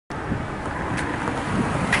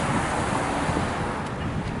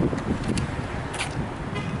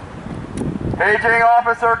Paging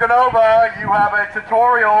Officer Ganova, you have a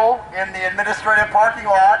tutorial in the administrative parking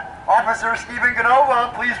lot. Officer Stephen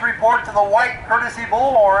Ganova, please report to the white courtesy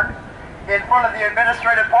bullhorn in front of the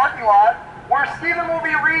administrative parking lot, where Stephen will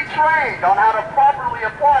be retrained on how to properly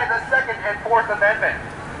apply the Second and Fourth Amendment.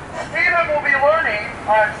 Stephen will be learning,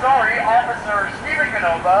 Officer Stephen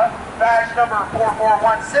Ganova, badge number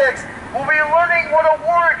 4416, will be learning what a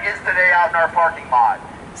warrant is today out in our parking lot.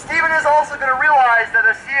 Stephen is also going to realize that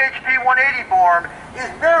a CHP 180 form is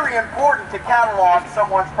very important to catalog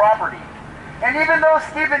someone's property. And even though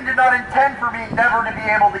Stephen did not intend for me never to be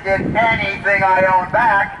able to get anything I own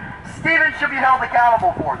back, Stephen should be held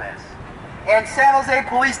accountable for this. And San Jose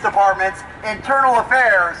Police Department's internal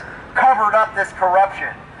affairs covered up this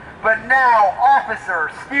corruption. But now, Officer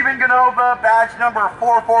Stephen Ganova, badge number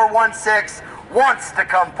 4416, wants to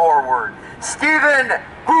come forward. Stephen,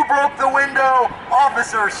 who broke the window?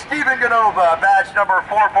 Officer Stephen Ganova, badge number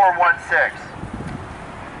 4416.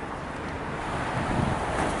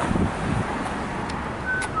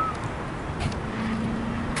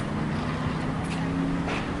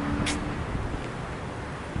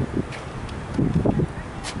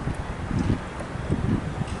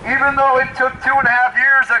 Even though it took 2.5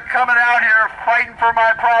 years of coming out here fighting for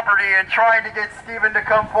my property and trying to get Stephen to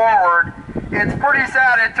come forward, it's pretty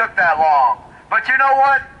sad it took that long. But you know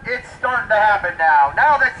what? It's starting to happen now.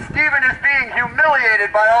 Now that Stephen is being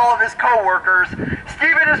humiliated by all of his co-workers,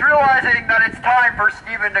 Stephen is realizing that it's time for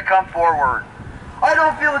Stephen to come forward. I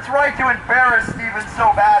don't feel it's right to embarrass Stephen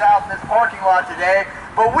so bad out in this parking lot today,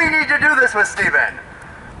 but we need to do this with Stephen.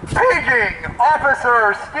 Paging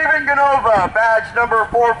Officer Stephen Ganova, badge number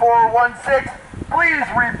 4416, please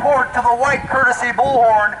report to the white courtesy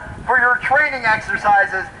bullhorn for your training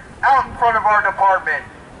exercises out in front of our department.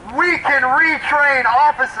 We can retrain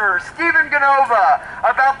Officer Stephen Ganova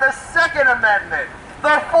about the Second Amendment,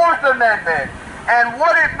 the Fourth Amendment, and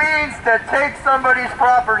what it means to take somebody's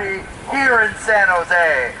property here in San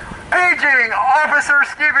Jose. Paging Officer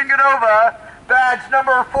Stephen Ganova, badge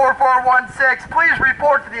number 4416, please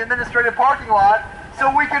report to the administrative parking lot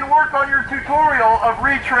so we can work on your tutorial of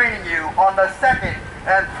retraining you on the Second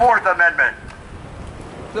and Fourth Amendment.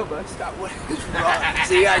 So, bud, Scott, what is wrong?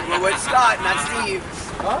 See, I went Scott, not Steve.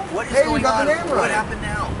 Huh? What is hey, going you got on? the name right. What happened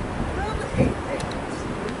now? Hey,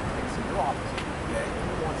 it's your office. Okay.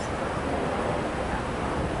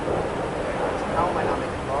 How am I not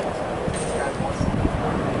making progress? This guy wants to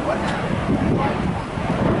know what happened.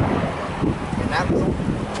 And that was all.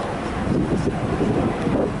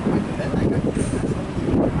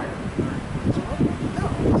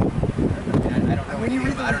 I don't know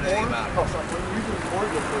anything about it. Oh, sorry. When you read the report,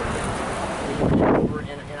 you'll do it. When you over,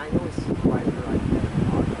 and I know it's supervisor, I can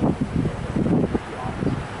talk to the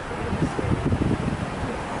office.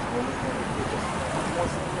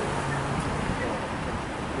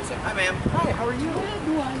 Hi, ma'am. Hi, how are you? Where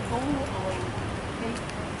do I go?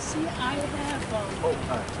 See, I have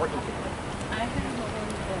Working kid. I have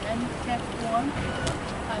the handicap one. I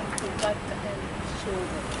forgot the hand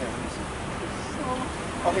shoulder. So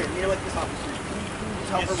Oh, here, you know what, this officer, can you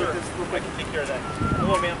just help her with this real quick? I can take care of that.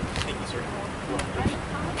 Hello, ma'am. Thank you, sir. This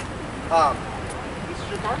is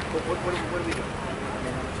your car? What are we doing?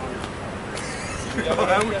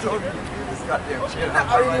 This goddamn shit.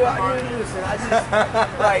 Listen, I just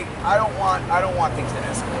like I don't want things to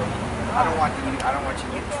escalate. I don't want you to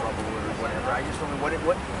get in trouble or whatever. I just don't know what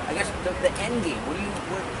I guess the end game.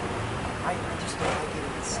 I just don't like it.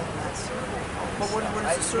 It's in that circle. But what is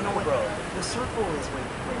the circle, bro? The circle is when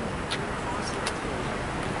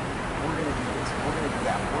we're gonna do this, we're gonna do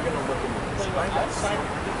that, we're gonna look into this.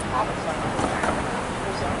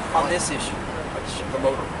 On this issue, the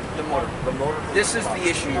motor. This is the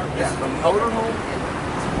issue. This is the motorhome. And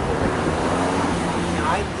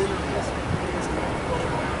I literally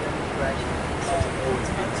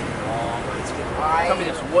Tell me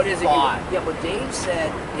this. What is it? Yeah, but Dave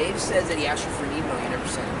says that he asked you for an email. You never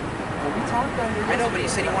sent it. well, we talked on your I know, but he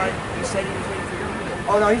said he was waiting for your email.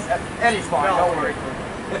 Oh no, Eddie's fine, don't worry.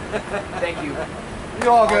 Thank you. You're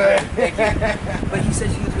all good. Thank you. But he said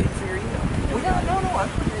he was waiting for your email. Well,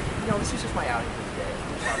 no, this is just my outing for today.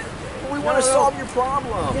 We want to solve your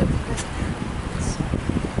problem. Yeah,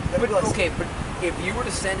 But if you were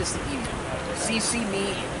to send us the email, CC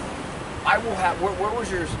me. I will have. Where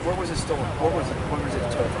was yours? Where was it stolen? Where was it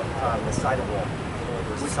towed from? The side of wall.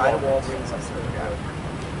 The side of wall brings us to the guy.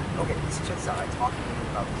 Okay, this checks out. I talked to him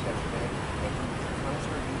about this yesterday, and he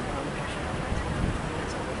transferred me on the picture.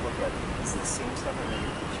 Let's have a look at it. It's the same stuff I made.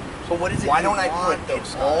 But what is it? Why don't I put it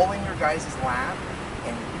all in your guys' lab,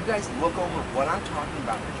 and you guys look over what I'm talking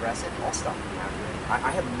about and address it, I'll stop you out here. I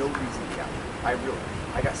have no reason to be out here.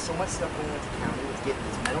 I got so much stuff going on with the county with getting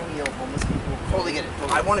these mentally ill homeless people. Totally get it.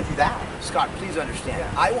 Totally. I want to do that. Scott, please understand.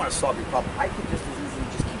 Yeah. I want to solve your problem. I could just as easily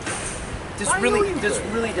just keep going. This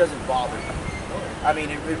really doesn't bother me. I mean,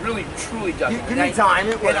 it really, truly doesn't. Give me time.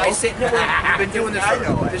 And I say, no, you've been doing this. I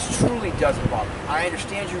know. This truly doesn't bother me. I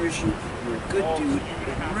understand your issue. You're a good dude.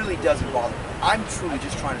 It really doesn't bother me. I'm truly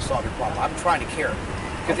just trying to solve your problem. I'm trying to care.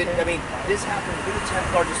 Because, I mean, this happened in the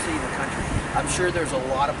 10th largest city in the country. I'm sure there's a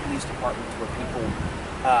lot of police departments where people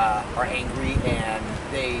are angry and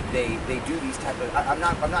they do these type of. I'm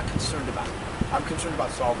not concerned about it. I'm concerned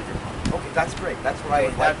about solving your problem. Okay, that's great. That's what I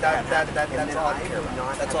would like. That's all I care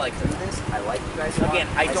about. That's all I care about. I like you guys. Again,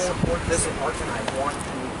 I don't support this listen. department. I want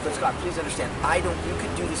to. But Scott, please understand. You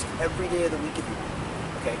could do this every day of the week if you want.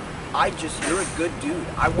 Okay? You're a good dude.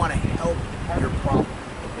 I want to help your problem.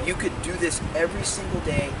 You could do this every single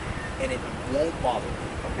day, and it won't bother me.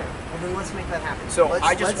 Okay. Well, then let's make that happen. So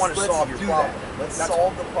I just want to solve your problem. Let's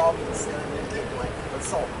solve the problem instead of getting like. Let's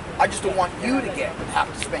solve it. I just don't want you to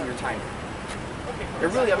have to spend your time. It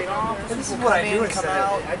really, I mean, this is what I do instead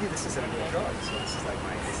of. I do this instead of doing drugs. So this is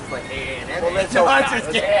like AA and well, let's all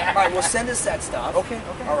right, well, send us that stuff. Okay.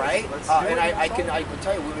 All right. And I can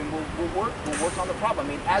tell you, we'll work on the problem. I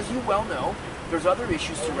mean, as you well know, there's other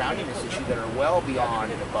issues surrounding this issue that are well beyond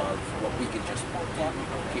and above what we can just do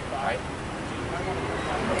here, right?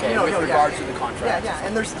 Okay. With regards to the contract. Yeah.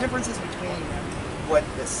 And there's differences between what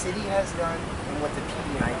the city has done and what the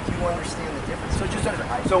PD. And I do understand the difference. So just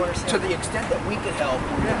to the extent that we can help,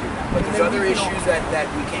 we're going to do that. But there's other issues that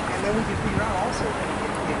we can't. And then we can figure out also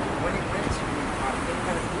when it went to any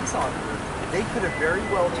kind of police officer, they could have very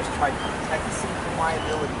well just tried to protect the city from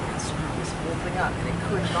liability and screw this whole thing up. And it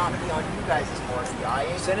could not be on you guys as far as the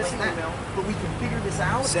IA. Send us an email. But we can figure this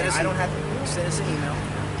out. I don't have to do it. Send us an email,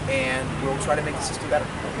 and we'll try to make the system better.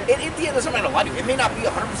 Okay. At the end, doesn't matter what I do. It may not be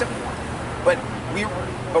 100% we want, but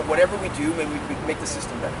whatever we do, maybe we make the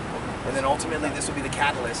system better. And then ultimately, this will be the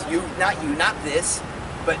catalyst. Not this,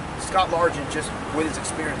 but Scott Largent, just with his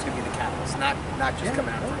experience, could be the catalyst, not just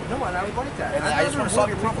coming out. No, and I would like that. And I just want to solve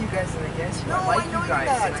your problem. You guys and against you. No, I know you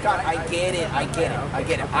guys. Scott, I get it.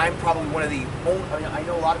 I'm probably one of the only. I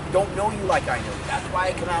know a lot of people don't know you like I know you. That's why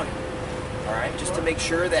I come out here. All right, just to make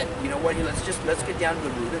sure that you know what. Let's get down to the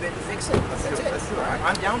root of it and fix it. That's it. Let's do it.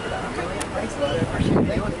 I'm down for that. Thanks, bud. I appreciate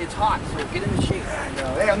it. It's hot, so get in the shade.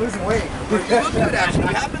 Hey, I'm losing weight. You look good, actually.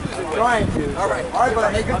 You have been losing weight. Trying to. All right,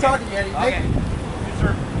 bud. Hey, good talking to you, Eddie. Okay. Good,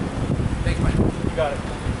 sir. Thanks, Mike. You got it.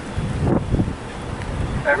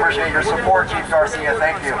 I appreciate your support, Chief Garcia.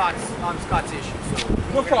 Thank you. On Scott's issue, so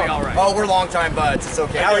No problem. all right. Oh, we're longtime buds. It's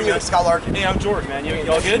okay. How are you, Scott Largent? Hey, I'm George, man.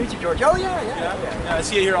 You all good? Meet you, George. Oh, yeah. Yeah, I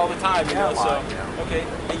see you here all the time, you know, so. You know. Okay,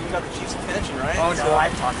 hey, you got the chief's attention, right? Oh, no,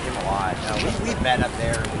 I've talked to him a lot. No, we've met up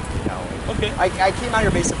there. Okay. I came out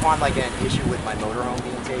here based upon like an issue with my motorhome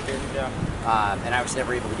being taken. Yeah. And I was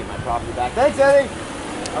never able to get my property back. Thanks, Eddie.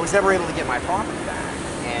 I was never able to get my property back,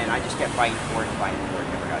 and I just kept fighting for it,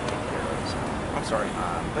 never got taken care of. So. I'm sorry.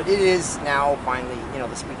 But it is now finally,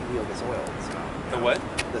 the squeaky wheel gets oiled. So. The what?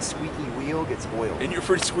 The squeaky wheel gets oiled. And you're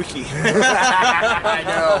pretty squeaky. I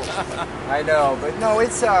know, but no,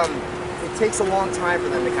 it's it takes a long time for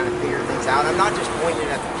them to kind of figure things out. I'm not just pointing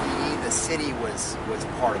at the PD. The city was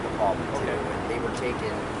part of the problem too. Okay. And they were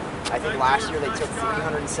taking, I think last year they took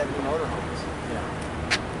 370 motorhomes.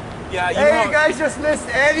 Yeah, Hey, you guys just missed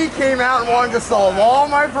Eddie came out and wanted to solve all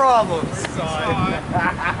my problems.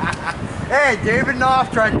 Hey, David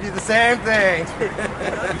Knopf tried to do the same thing.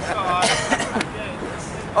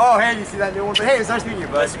 Oh, hey, you see that new one? But hey, it's nice meeting you,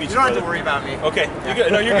 bud. Nice to meet you, You don't have to brother. worry about me. Okay, you're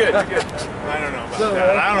good. No, you're good. You're good. I don't know about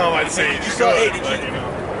that. I don't know if I'd say it's good, but, you know,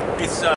 it's